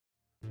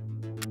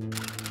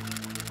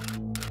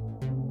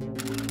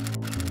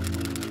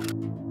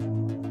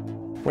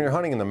When you're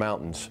hunting in the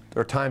mountains, there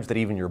are times that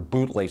even your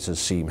boot laces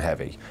seem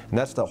heavy, and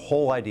that's the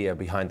whole idea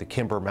behind the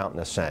Kimber Mountain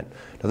Ascent.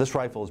 Now, this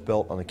rifle is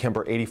built on the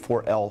Kimber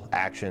 84L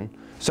action.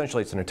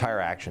 Essentially, it's an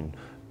entire action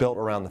built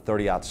around the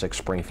 30-06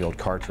 Springfield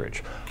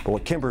cartridge. But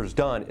what Kimber's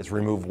done is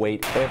remove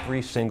weight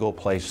every single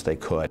place they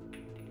could.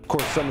 Of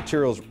course, some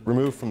materials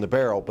removed from the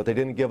barrel, but they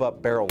didn't give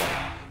up barrel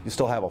length. You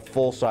still have a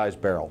full-size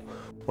barrel.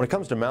 When it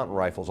comes to mountain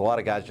rifles, a lot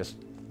of guys just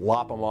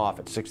lop them off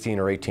at 16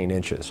 or 18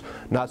 inches.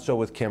 Not so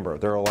with Kimber.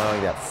 They're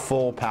allowing that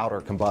full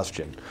powder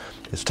combustion.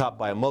 It's topped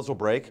by a muzzle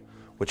brake,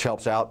 which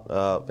helps out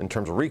in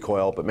terms of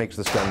recoil, but makes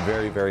this gun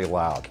very, very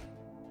loud.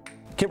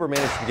 Kimber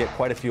managed to get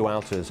quite a few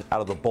ounces out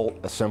of the bolt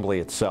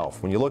assembly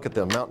itself. When you look at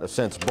the Mountain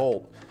Ascent's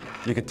bolt,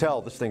 you can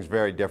tell this thing's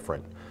very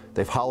different.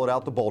 They've hollowed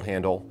out the bolt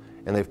handle,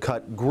 and they've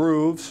cut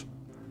grooves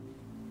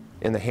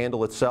in the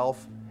handle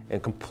itself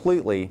and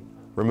completely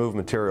removed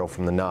material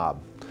from the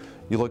knob.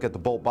 You look at the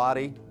bolt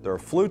body, there are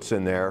flutes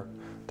in there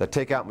that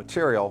take out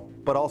material,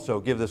 but also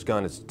give this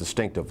gun its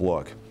distinctive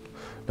look.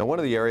 Now, one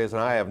of the areas,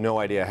 and I have no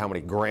idea how many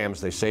grams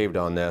they saved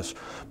on this,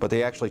 but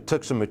they actually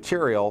took some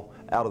material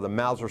out of the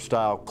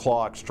Mauser-style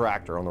claw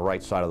extractor on the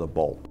right side of the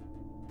bolt.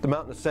 The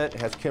Mountain Ascent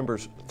has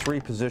Kimber's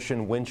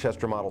 3-position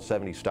Winchester Model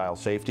 70 style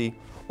safety.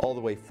 All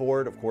the way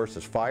forward, of course,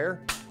 is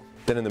fire.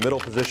 Then in the middle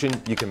position,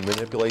 you can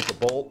manipulate the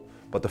bolt,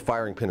 but the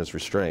firing pin is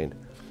restrained.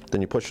 Then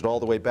you push it all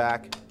the way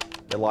back.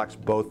 It locks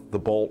both the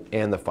bolt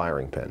and the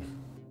firing pin.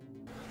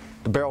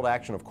 The barreled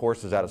action, of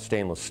course, is out of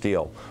stainless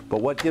steel,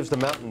 but what gives the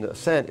Mountain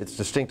Ascent its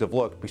distinctive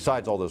look,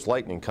 besides all those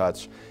lightning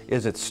cuts,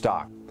 is its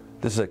stock.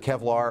 This is a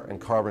Kevlar and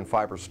carbon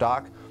fiber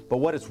stock, but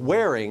what it's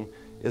wearing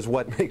is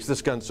what makes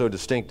this gun so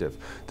distinctive.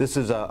 This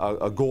is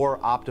a Gore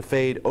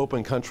Optifade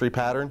open country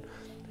pattern,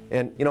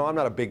 and you know, I'm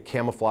not a big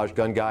camouflage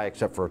gun guy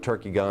except for a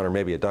turkey gun or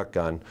maybe a duck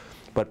gun,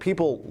 but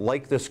people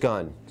like this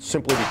gun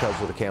simply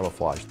because of the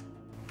camouflage.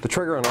 The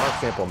trigger on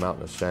our sample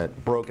Mountain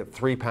Ascent broke at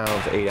 3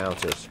 pounds 8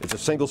 ounces. It's a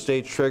single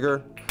stage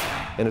trigger,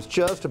 and it's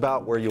just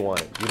about where you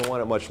want it. You don't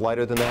want it much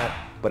lighter than that,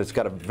 but it's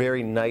got a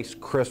very nice,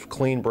 crisp,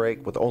 clean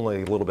break with only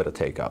a little bit of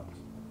take-up.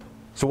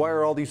 So why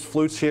are all these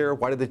flutes here?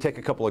 Why did they take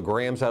a couple of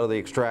grams out of the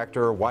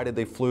extractor? Why did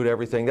they flute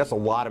everything? That's a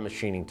lot of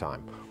machining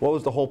time. What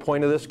was the whole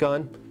point of this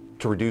gun?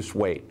 To reduce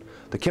weight.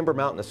 The Kimber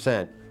Mountain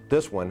Ascent,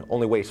 this one,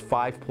 only weighs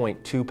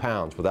 5.2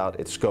 pounds without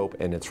its scope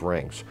and its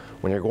rings.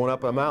 When you're going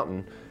up a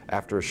mountain,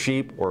 after a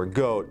sheep or a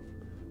goat,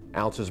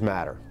 ounces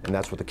matter, and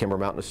that's what the Kimber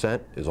Mountain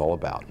Ascent is all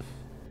about.